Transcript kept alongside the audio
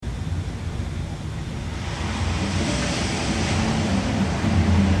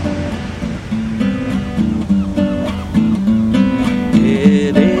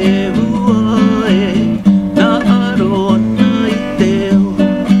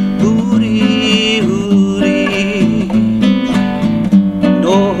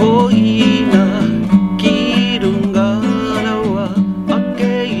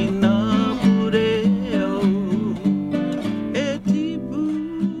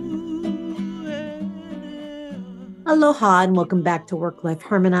Aloha and welcome back to Work Life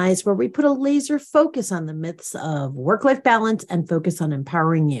Harmonized, where we put a laser focus on the myths of work-life balance and focus on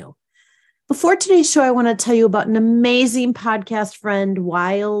empowering you. Before today's show, I want to tell you about an amazing podcast friend,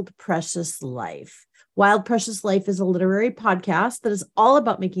 Wild Precious Life. Wild Precious Life is a literary podcast that is all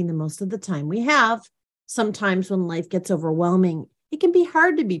about making the most of the time we have. Sometimes when life gets overwhelming, it can be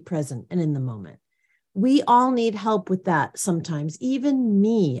hard to be present and in the moment. We all need help with that sometimes, even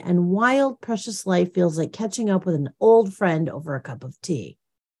me. And Wild Precious Life feels like catching up with an old friend over a cup of tea.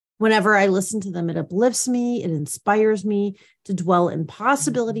 Whenever I listen to them, it uplifts me, it inspires me to dwell in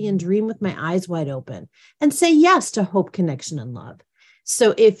possibility and dream with my eyes wide open and say yes to hope, connection, and love.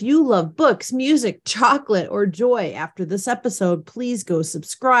 So if you love books, music, chocolate, or joy after this episode, please go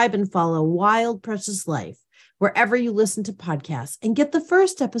subscribe and follow Wild Precious Life wherever you listen to podcasts and get the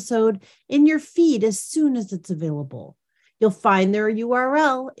first episode in your feed as soon as it's available. You'll find their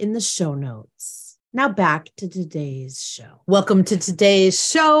URL in the show notes. Now back to today's show. Welcome to today's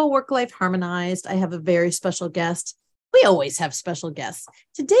show, Work Life Harmonized. I have a very special guest. We always have special guests.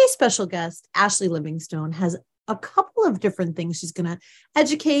 Today's special guest, Ashlee Livingstone, has a couple of different things she's going to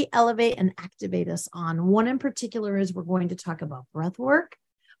educate, elevate, and activate us on. One in particular is we're going to talk about breath work.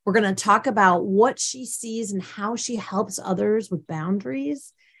 We're going to talk about what she sees and how she helps others with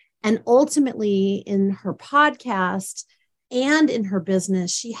boundaries. And ultimately, in her podcast and in her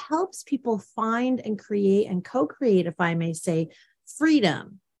business, she helps people find and create and co-create, if I may say,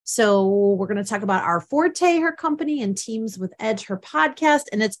 freedom. So we're going to talk about Our Forte, her company, and Teams with Edge, her podcast.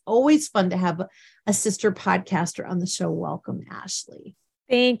 And it's always fun to have a sister podcaster on the show. Welcome, Ashlee.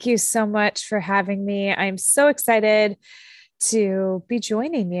 Thank you so much for having me. I'm so excited to be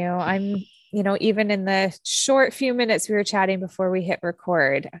joining you. I'm, even in the short few minutes we were chatting before we hit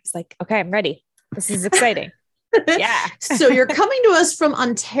record, I was like, okay, I'm ready. This is exciting. Yeah. So you're coming to us from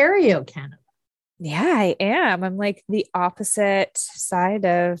Ontario, Canada. Yeah, I am. I'm like the opposite side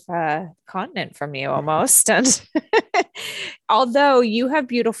of continent from you almost. And although you have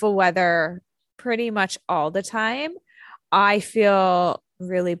beautiful weather pretty much all the time, I feel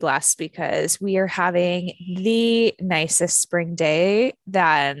really blessed because we are having the nicest spring day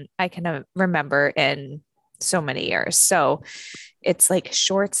that I can remember in so many years. So it's like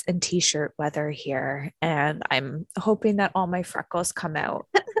shorts and t-shirt weather here. And I'm hoping that all my freckles come out.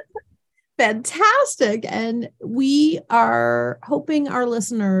 Fantastic. And we are hoping our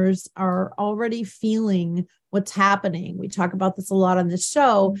listeners are already feeling what's happening. We talk about this a lot on this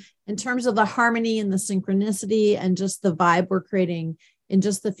show in terms of the harmony and the synchronicity and just the vibe we're creating in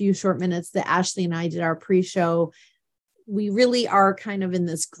just the few short minutes that Ashlee and I did our pre-show. We really are kind of in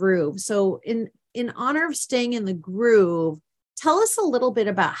this groove. So in honor of staying in the groove, tell us a little bit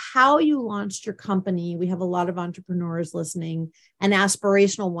about how you launched your company. We have a lot of entrepreneurs listening and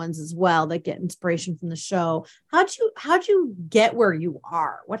aspirational ones as well that get inspiration from the show. How'd you get where you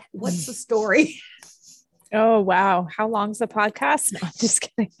are? What's the story? Oh, wow. How long's the podcast? No, I'm just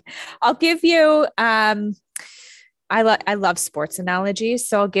kidding. I'll give you, I love sports analogies.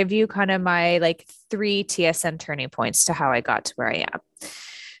 So I'll give you kind of my 3 TSN turning points to how I got to where I am.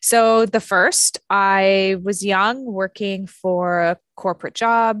 So the first, I was young, working for a corporate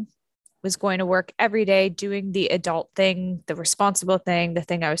job, was going to work every day, doing the adult thing, the responsible thing, the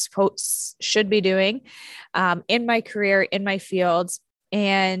thing I was should be doing in my career, in my fields.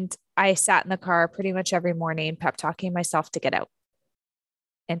 And I sat in the car pretty much every morning, pep talking myself to get out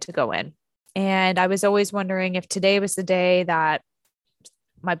and to go in. And I was always wondering if today was the day that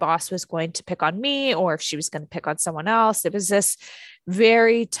my boss was going to pick on me or if she was going to pick on someone else. It was this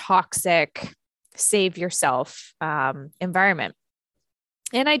very toxic, save yourself environment.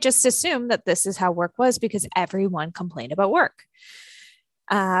 And I just assumed that this is how work was because everyone complained about work.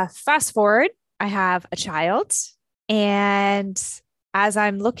 Fast forward, I have a child. And as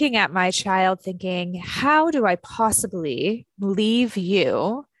I'm looking at my child thinking, how do I possibly leave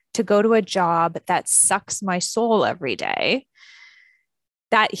you to go to a job that sucks my soul every day?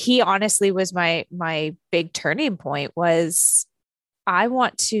 That he honestly was my big turning point was I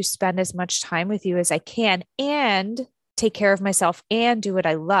want to spend as much time with you as I can and take care of myself and do what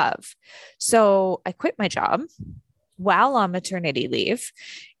I love. So I quit my job while on maternity leave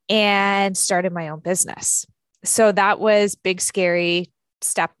and started my own business. So that was big, scary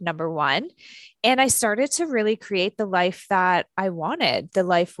step number 1. And I started to really create the life that I wanted, the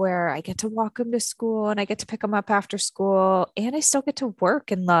life where I get to walk him to school and I get to pick him up after school and I still get to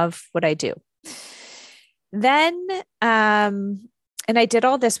work and love what I do. Then, and I did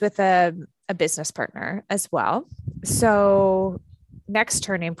all this with a business partner as well. So next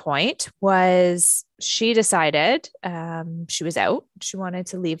turning point was she decided she was out. She wanted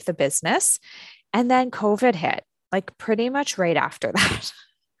to leave the business. And then COVID hit. like pretty much right after that.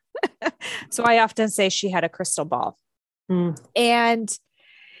 So I often say she had a crystal ball. And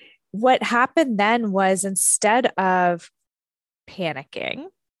what happened then was, instead of panicking,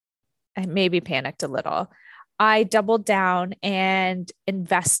 I maybe panicked a little, I doubled down and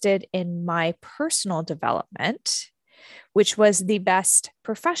invested in my personal development, which was the best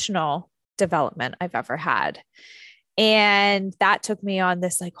professional development I've ever had. And that took me on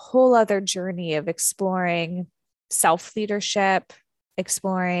this like whole other journey of exploring self-leadership,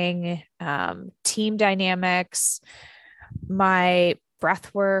 exploring team dynamics, my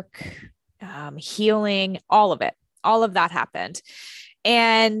breath work, healing, all of it. All of that happened.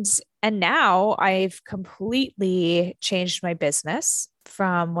 And now I've completely changed my business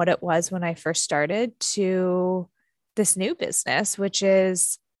from what it was when I first started to this new business, which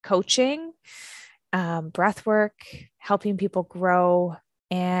is coaching, breath work, helping people grow,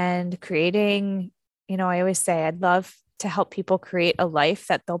 and creating, I always say I'd love to help people create a life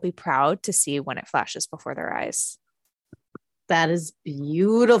that they'll be proud to see when it flashes before their eyes. That is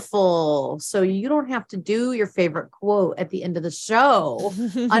beautiful. So you don't have to do your favorite quote at the end of the show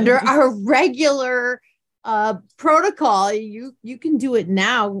under our regular protocol. You can do it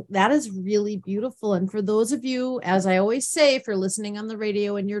now. That is really beautiful. And for those of you, as I always say, if you're listening on the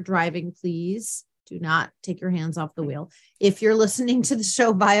radio and you're driving, please do not take your hands off the wheel. If you're listening to the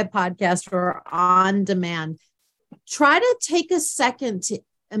show via podcast or on demand, try to take a second to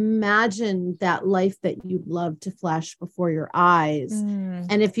imagine that life that you'd love to flash before your eyes.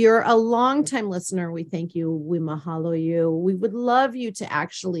 And if you're a longtime listener, we thank you. We mahalo you. We would love you to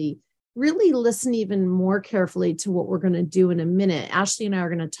actually really listen even more carefully to what we're going to do in a minute. Ashlee and I are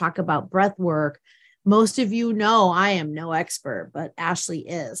going to talk about breath work. Most of you know I am no expert, but Ashlee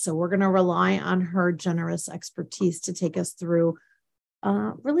is. So we're going to rely on her generous expertise to take us through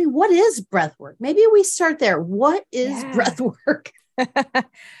really, what is breath work? Maybe we start there. What is breath work?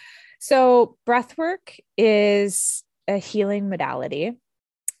 So breath work is a healing modality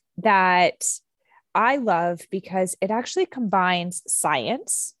that I love because it actually combines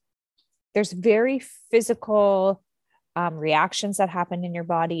science. There's very physical reactions that happen in your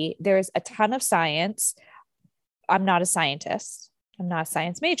body. There's a ton of science. I'm not a scientist. I'm not a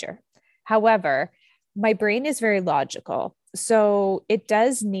science major. However, my brain is very logical. So it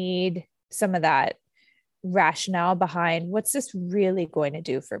does need some of that rationale behind what's this really going to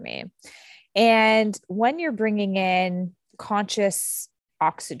do for me. And when you're bringing in conscious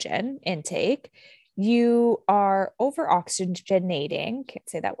oxygen intake, you are over oxygenating, can't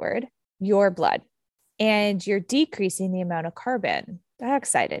say that word, your blood, and you're decreasing the amount of carbon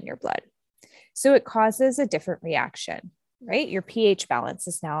dioxide in your blood. So it causes a different reaction, right? Your pH balance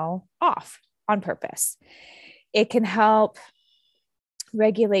is now off on purpose. It can help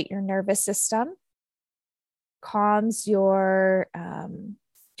regulate your nervous system, calms your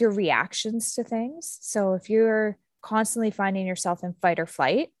reactions to things. So if you're constantly finding yourself in fight or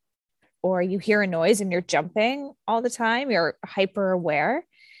flight, or you hear a noise and you're jumping all the time, you're hyper aware,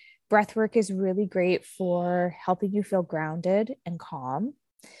 breath work is really great for helping you feel grounded and calm.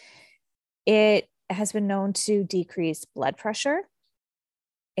 It has been known to decrease blood pressure.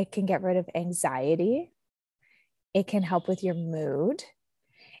 It can get rid of anxiety. It can help with your mood.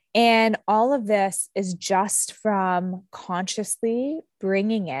 And all of this is just from consciously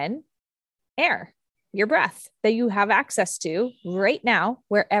bringing in air, your breath that you have access to right now,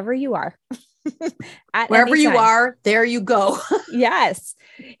 wherever you are. Wherever you are, there you go. Yes.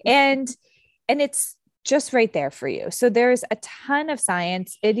 And it's just right there for you. So there's a ton of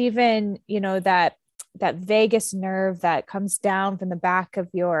science. It even, that vagus nerve that comes down from the back of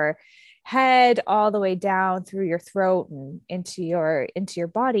your head all the way down through your throat and into your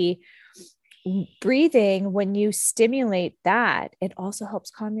body. Breathing, when you stimulate that, it also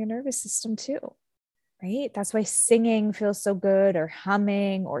helps calm your nervous system too, right? That's why singing feels so good, or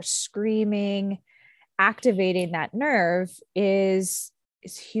humming or screaming. Activating that nerve is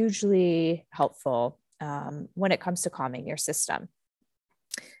hugely helpful when it comes to calming your system.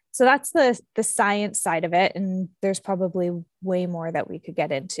 So that's the science side of it. And there's probably way more that we could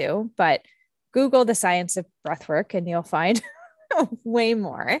get into, but Google the science of breathwork and you'll find way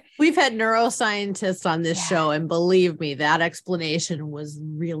more. We've had neuroscientists on this show, and believe me, that explanation was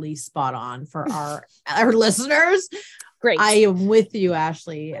really spot on for our listeners. Great. I am with you,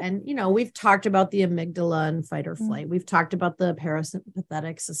 Ashlee. And, we've talked about the amygdala and fight or flight. We've talked about the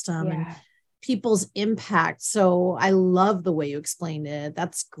parasympathetic system and people's impact. So I love the way you explained it.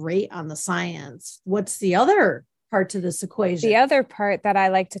 That's great on the science. What's the other part to this equation? The other part that I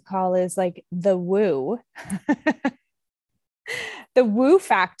like to call is like the woo, the woo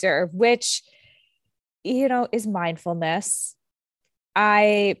factor, which is mindfulness.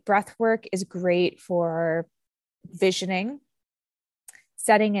 Breath work is great for visioning,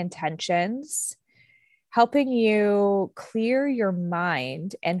 setting intentions, helping you clear your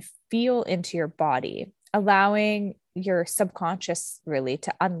mind and feel into your body, allowing your subconscious really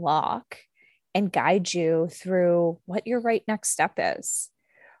to unlock and guide you through what your right next step is,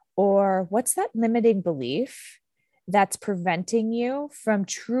 or what's that limiting belief that's preventing you from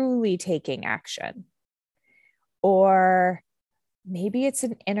truly taking action. Or maybe it's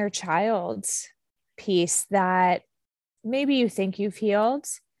an inner child piece that maybe you think you've healed,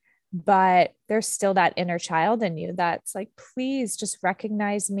 but there's still that inner child in you that's like, please just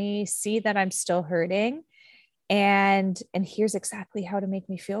recognize me, see that I'm still hurting. And here's exactly how to make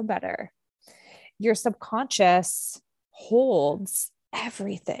me feel better. Your subconscious holds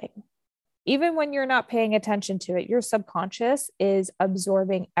everything. Even when you're not paying attention to it, your subconscious is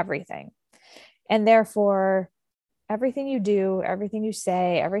absorbing everything. And therefore, everything you do, everything you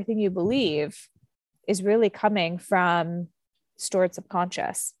say, everything you believe is really coming from stored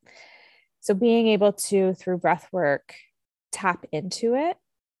subconscious. So being able to, through breath work, tap into it,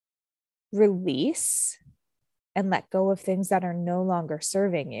 release, and let go of things that are no longer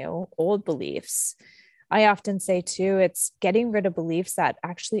serving you, old beliefs. I often say too, it's getting rid of beliefs that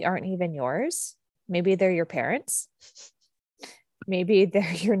actually aren't even yours. Maybe they're your parents. Maybe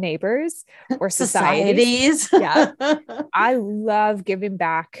they're your neighbors or societies. Yeah. I love giving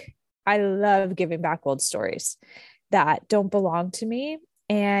back. I love giving back old stories that don't belong to me.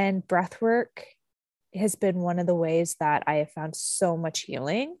 And breath work has been one of the ways that I have found so much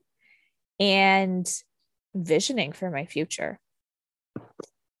healing and visioning for my future.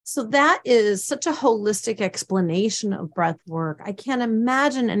 So that is such a holistic explanation of breath work. I can't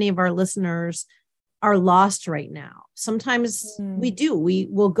imagine any of our listeners are lost right now. Sometimes we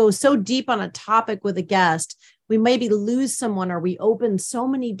will go so deep on a topic with a guest, we maybe lose someone, or we open so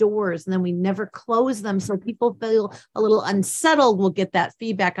many doors and then we never close them. So people feel a little unsettled. We'll get that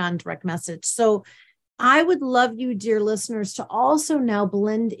feedback on direct message. So I would love you, dear listeners, to also now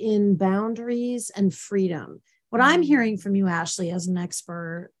blend in boundaries and freedom. What I'm hearing from you, Ashlee, as an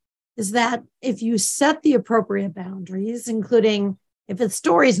expert, is that if you set the appropriate boundaries, including if the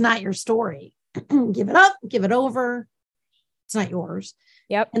story is not your story, give it up, give it over. It's not yours.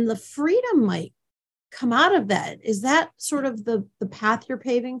 Yep. And the freedom might come out of that. Is that sort of the path you're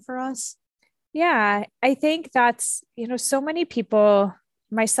paving for us? Yeah, I think that's, so many people,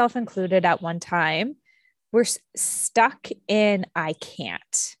 myself included at one time, we're stuck in, I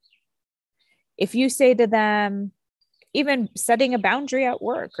can't. If you say to them, even setting a boundary at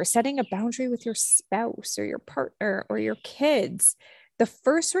work or setting a boundary with your spouse or your partner or your kids, the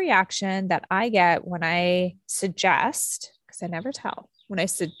first reaction that I get when I suggest, because I never tell, when I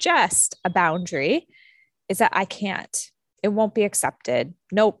suggest a boundary is that I can't, it won't be accepted.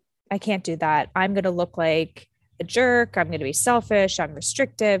 Nope, I can't do that. I'm going to look like a jerk. I'm going to be selfish. I'm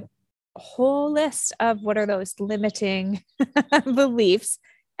restrictive. A whole list of what are those limiting beliefs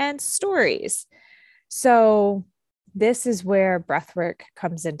and stories. So this is where breathwork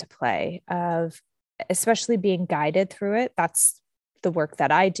comes into play, of especially being guided through it. That's the work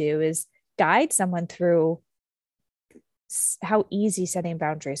that I do, is guide someone through how easy setting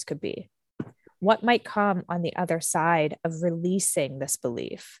boundaries could be. What might come on the other side of releasing this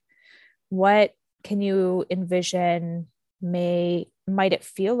belief? What can you envision might it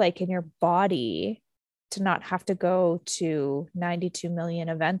feel like in your body to not have to go to 92 million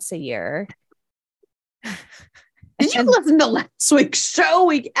events a year? Did you listen to last week's show?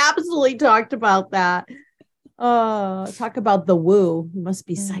 We absolutely talked about that. Talk about the woo. You must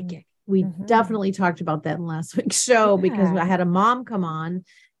be psychic. We definitely talked about that in last week's show, because I had a mom come on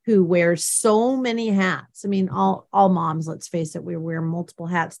who wears so many hats. I mean, all moms, let's face it, we wear multiple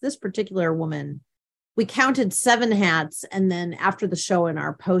hats. This particular woman, we counted 7 hats. And then after the show, in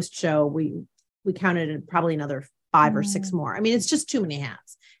our post show, we counted probably another 5 or 6 more. I mean, it's just too many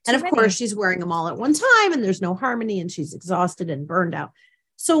hats. And of course, she's wearing them all at one time, and there's no harmony, and she's exhausted and burned out.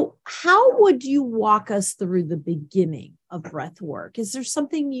 So how would you walk us through the beginning of breath work? Is there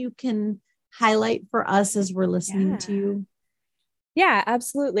something you can highlight for us as we're listening to you? Yeah,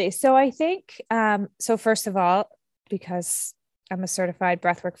 absolutely. So I think, so first of all, because I'm a certified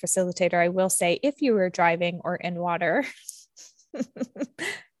breathwork facilitator, I will say, if you are driving or in water,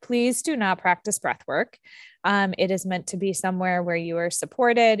 please do not practice breathwork. It is meant to be somewhere where you are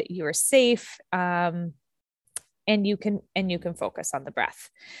supported, you are safe, and you can focus on the breath.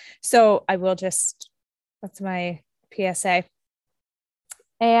 So I will that's my PSA.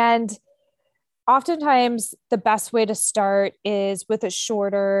 And Oftentimes the best way to start is with a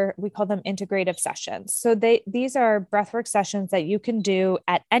shorter, we call them integrative sessions. So these are breathwork sessions that you can do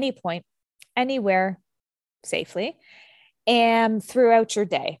at any point, anywhere safely and throughout your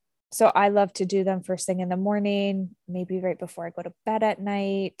day. So I love to do them first thing in the morning, maybe right before I go to bed at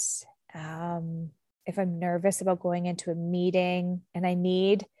night. If I'm nervous about going into a meeting and I'm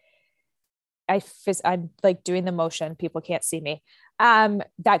like doing the motion, people can't see me.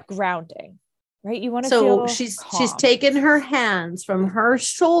 That grounding, right? You want to feel she's calm. taken her hands from her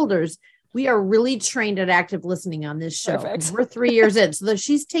shoulders. We are really trained at active listening on this show. Perfect. We're 3 years in. So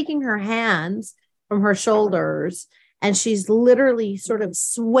she's taking her hands from her shoulders and she's literally sort of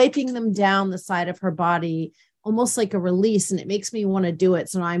swiping them down the side of her body, almost like a release. And it makes me want to do it.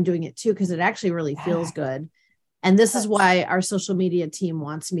 So now I'm doing it too, because it actually really feels good. And this is why our social media team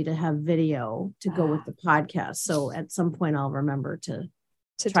wants me to have video to go with the podcast. So at some point I'll remember to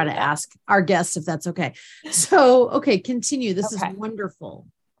try to ask our guests if that's okay. So, okay, continue. This is wonderful.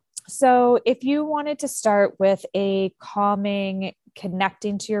 So if you wanted to start with a calming,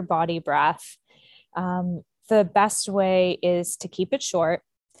 connecting to your body breath, the best way is to keep it short.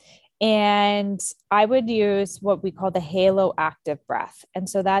 And I would use what we call the halo active breath. And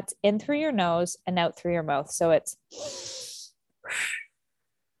so that's in through your nose and out through your mouth. So it's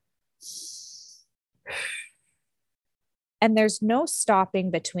and there's no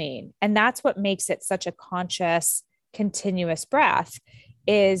stopping between. And that's what makes it such a conscious, continuous breath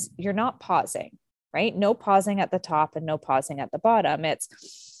is you're not pausing, right? No pausing at the top and no pausing at the bottom. I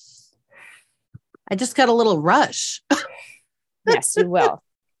just got a little rush. Yes, you will.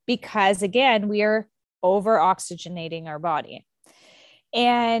 Because again, we are over oxygenating our body.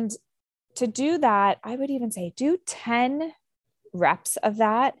 And to do that, I would even say do 10 reps of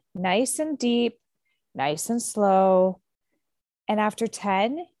that, nice and deep, nice and slow. And after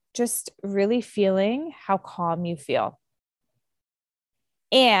 10, just really feeling how calm you feel.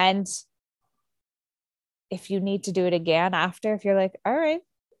 And if you need to do it again after, if you're like, all right,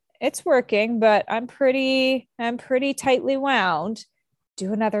 it's working, but I'm pretty tightly wound,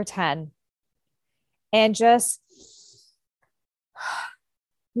 do another 10. And just,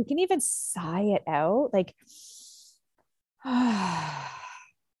 you can even sigh it out. Like, I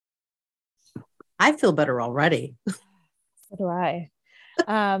feel better already. So do I.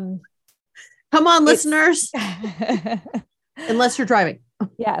 Come on, listeners. Unless you're driving.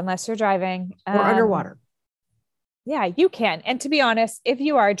 Yeah, unless you're driving. Or underwater. Yeah, you can. And to be honest, if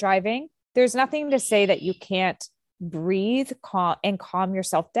you are driving, there's nothing to say that you can't breathe and calm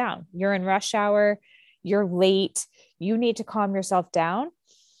yourself down. You're in rush hour, you're late, you need to calm yourself down.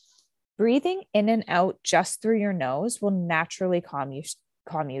 Breathing in and out just through your nose will naturally calm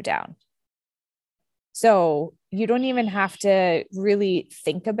you down. So you don't even have to really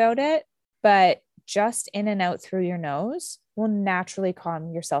think about it, but just in and out through your nose will naturally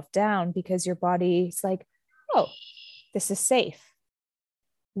calm yourself down because your body's like, oh, this is safe.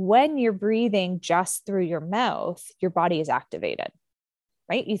 When you're breathing just through your mouth, your body is activated,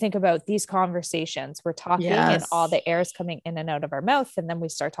 right? You think about these conversations, we're talking and all the air is coming in and out of our mouth. And then we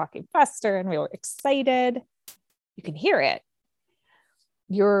start talking faster and we're excited. You can hear it.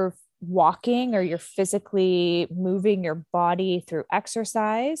 You're walking or you're physically moving your body through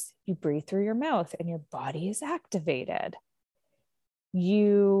exercise, you breathe through your mouth and your body is activated.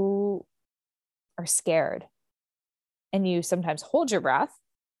 You are scared and you sometimes hold your breath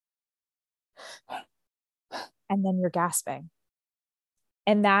and then you're gasping.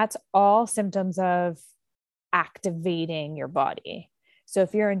 And that's all symptoms of activating your body. So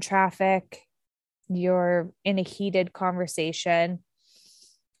if you're in traffic, you're in a heated conversation,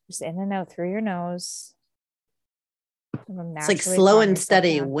 just in and out through your nose. It's like slow and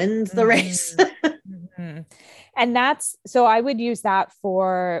steady wins the race. And that's, so I would use that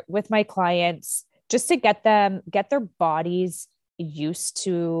with my clients, just to get their bodies used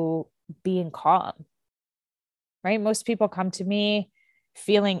to being calm, right? Most people come to me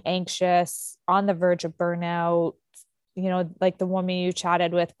feeling anxious, on the verge of burnout, like the woman you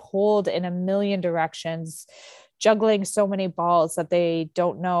chatted with, pulled in a million directions, juggling so many balls that they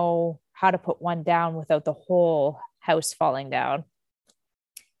don't know how to put one down without the whole house falling down.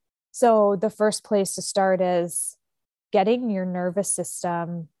 So the first place to start is getting your nervous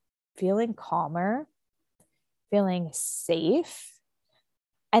system feeling calmer, feeling safe.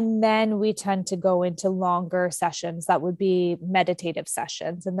 And then we tend to go into longer sessions that would be meditative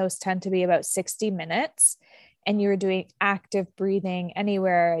sessions. And those tend to be about 60 minutes. And you're doing active breathing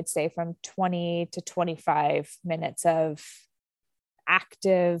anywhere, I'd say from 20 to 25 minutes of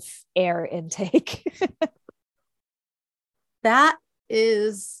active air intake. That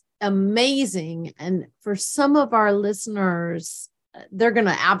is amazing. And for some of our listeners, they're going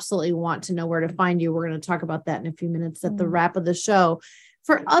to absolutely want to know where to find you. We're going to talk about that in a few minutes at the wrap of the show.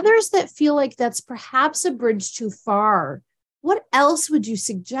 For others that feel like that's perhaps a bridge too far, what else would you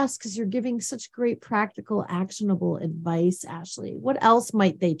suggest? Because you're giving such great practical, actionable advice, Ashlee. What else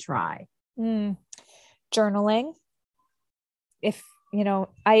might they try? Journaling. If,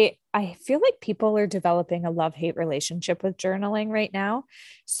 I feel like people are developing a love-hate relationship with journaling right now.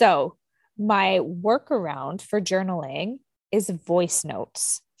 So my workaround for journaling is voice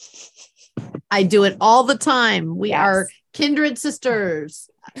notes. I do it all the time. We Yes. are kindred sisters.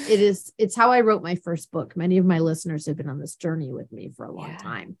 It's how I wrote my first book. Many of my listeners have been on this journey with me for a long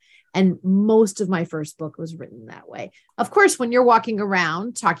time. And most of my first book was written that way. Of course, when you're walking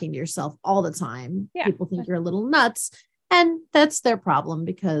around talking to yourself all the time, people think you're a little nuts. And that's their problem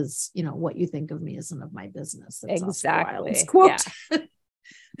because, what you think of me isn't none of my business. That's exactly. Quote. Yeah.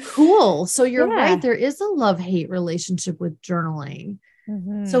 Cool. So you're right. There is a love-hate relationship with journaling.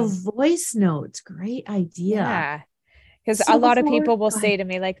 So voice notes, great idea. Yeah. Because a lot of people will say to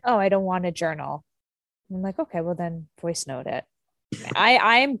me like, oh, I don't want to journal. I'm like, okay, well then voice note it.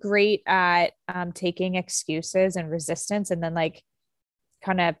 I am great at taking excuses and resistance and then like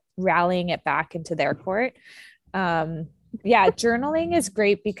kind of rallying it back into their court. Journaling is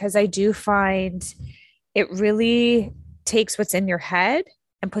great because I do find it really takes what's in your head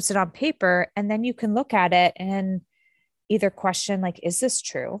and puts it on paper. And then you can look at it and either question like, is this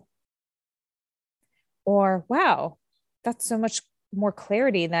true? Or, wow, that's so much more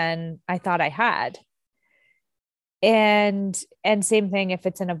clarity than I thought I had. And same thing, if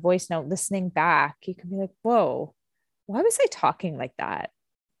it's in a voice note, listening back, you can be like, whoa, why was I talking like that?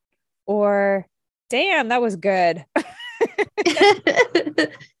 Or, damn, that was good.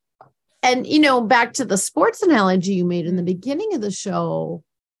 And, back to the sports analogy you made in the beginning of the show,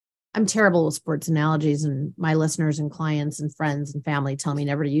 I'm terrible with sports analogies, and my listeners and clients and friends and family tell me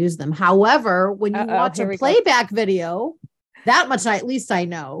never to use them. However, when you watch a playback video, that much at least I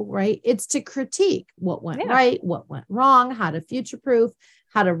know, right? It's to critique what went right, what went wrong, how to future-proof,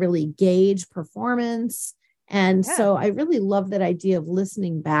 how to really gauge performance. And so I really love that idea of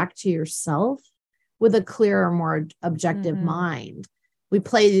listening back to yourself with a clearer, more objective mind. We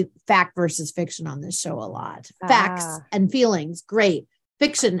play fact versus fiction on this show a lot. Facts and feelings, great.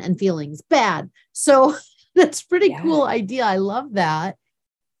 Fiction and feelings, bad. So that's pretty cool idea. I love that.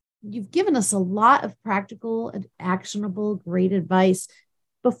 You've given us a lot of practical and actionable, great advice.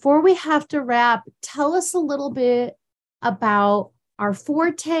 Before we have to wrap, tell us a little bit about our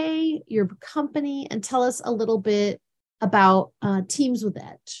forte, your company, and tell us a little bit about Teams with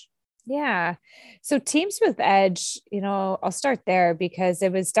Edge. Yeah. So Teams with Edge, I'll start there because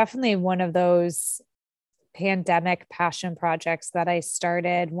it was definitely one of those pandemic passion projects that I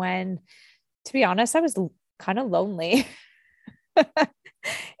started when, to be honest, I was kind of lonely.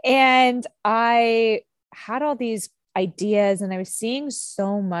 And I had all these ideas and I was seeing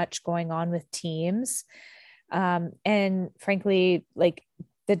so much going on with teams. And frankly, like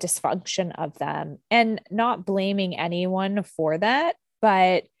the dysfunction of them, and not blaming anyone for that,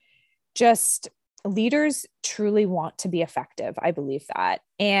 but just leaders truly want to be effective. I believe that.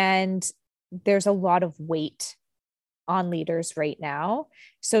 And there's a lot of weight on leaders right now.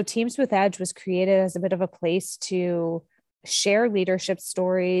 So Teams with Edge was created as a bit of a place to share leadership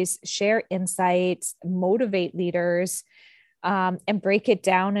stories, share insights, motivate leaders, and break it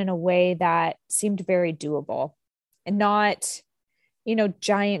down in a way that seemed very doable and not,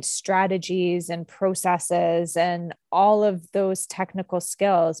 giant strategies and processes and all of those technical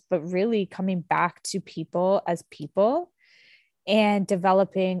skills, but really coming back to people as people and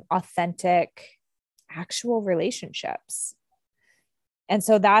developing authentic, actual relationships. And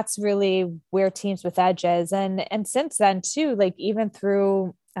so that's really where Teams with Edge is. And since then too, like even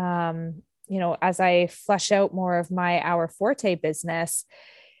through, as I flesh out more of my Our Forte business,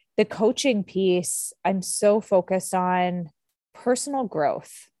 the coaching piece, I'm so focused on personal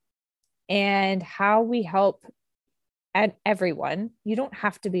growth and how we help everyone. You don't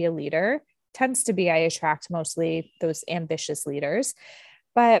have to be a leader. Tends to be, I attract mostly those ambitious leaders,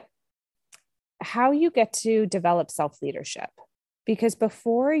 but how you get to develop self-leadership, because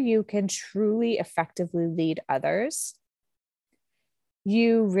before you can truly effectively lead others,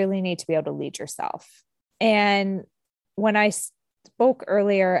 you really need to be able to lead yourself. And when I spoke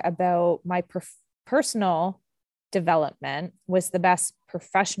earlier about my personal development was the best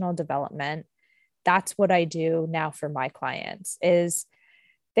professional development, that's what I do now for my clients. Is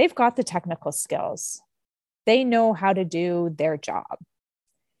they've got the technical skills. They know how to do their job,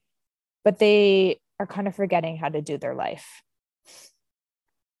 but they are kind of forgetting how to do their life.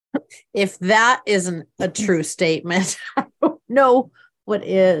 If that isn't a true statement, I don't know what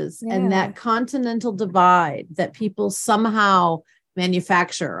is. Yeah. And that continental divide that people somehow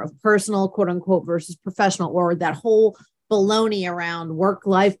manufacture of personal, quote unquote, versus professional, or that whole baloney around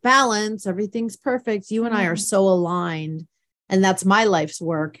work-life balance, everything's perfect. You and I are so aligned. And that's my life's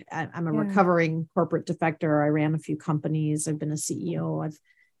work. I'm a recovering corporate defector. I ran a few companies. I've been a CEO. I've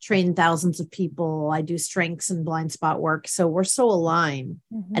trained thousands of people. I do strengths and blind spot work. So we're so aligned.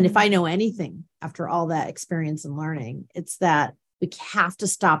 And if I know anything after all that experience and learning, it's that we have to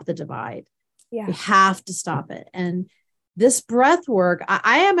stop the divide. Yeah. We have to stop it. And this breath work,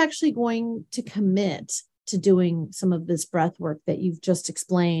 I am actually going to commit to doing some of this breath work that you've just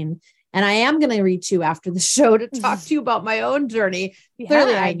explained. And I am going to reach you after the show to talk to you about my own journey.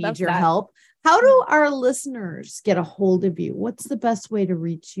 Clearly, I need your help. How do our listeners get a hold of you? What's the best way to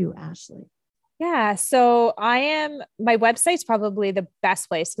reach you, Ashlee? Yeah. So my website's probably the best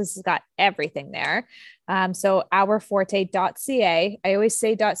place because it's got everything there. So ourforte.ca. I always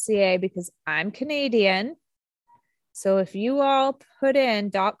say .ca because I'm Canadian. So if you all put in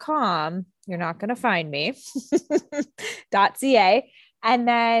 .com, you're not going to find me. .ca. And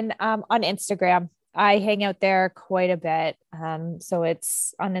then on Instagram, I hang out there quite a bit. So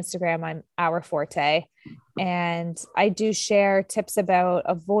it's on Instagram, I'm Our Forte. And I do share tips about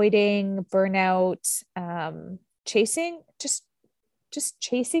avoiding burnout, chasing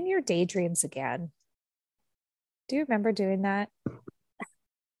your daydreams again. Do you remember doing that?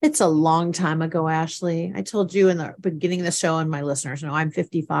 It's a long time ago, Ashlee. I told you in the beginning of the show, and my listeners know I'm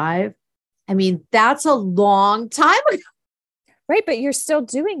 55. I mean, that's a long time ago. Right. But you're still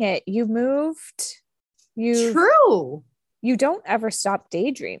doing it. You moved. True. You don't ever stop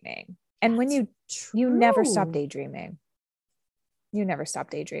daydreaming. And when you never stop daydreaming. You never stop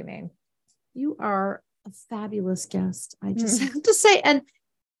daydreaming. You are a fabulous guest. I just have to say, and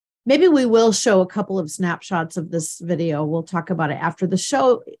maybe we will show a couple of snapshots of this video. We'll talk about it after the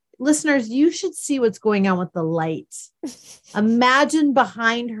show. Listeners, you should see what's going on with the light. Imagine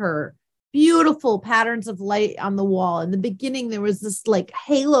behind her, beautiful patterns of light on the wall. In the beginning, there was this like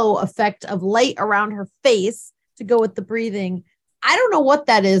halo effect of light around her face to go with the breathing. I don't know what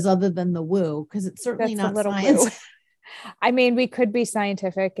that is other than the woo, because it's certainly not science. Woo. I mean, we could be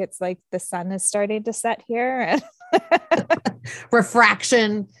scientific. It's like the sun is starting to set here.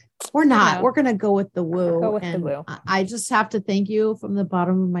 Refraction. We're not. We're going to go with the woo. Go with the woo. I just have to thank you from the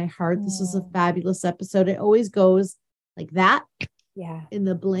bottom of my heart. This is a fabulous episode. It always goes like that. Yeah. In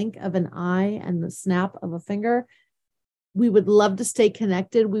the blink of an eye and the snap of a finger. We would love to stay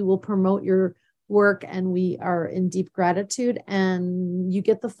connected. We will promote your work and we are in deep gratitude, and you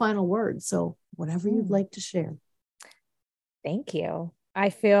get the final word. So whatever you'd like to share. Thank you.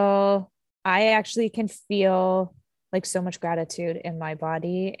 I actually can feel like so much gratitude in my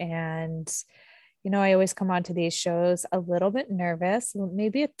body. And, I always come onto these shows a little bit nervous,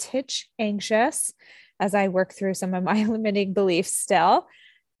 maybe a titch anxious as I work through some of my limiting beliefs still.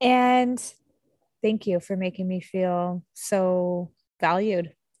 And thank you for making me feel so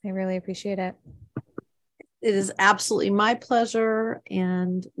valued. I really appreciate it. It is absolutely my pleasure,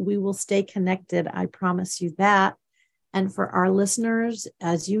 and we will stay connected. I promise you that. And for our listeners,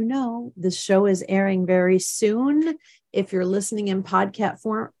 as you know, this show is airing very soon. If you're listening in podcast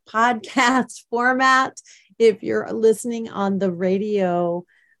format, if you're listening on the radio,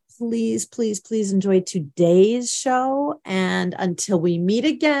 please, please, please enjoy today's show. And until we meet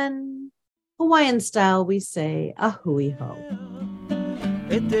again, Hawaiian style, we say a hui ho.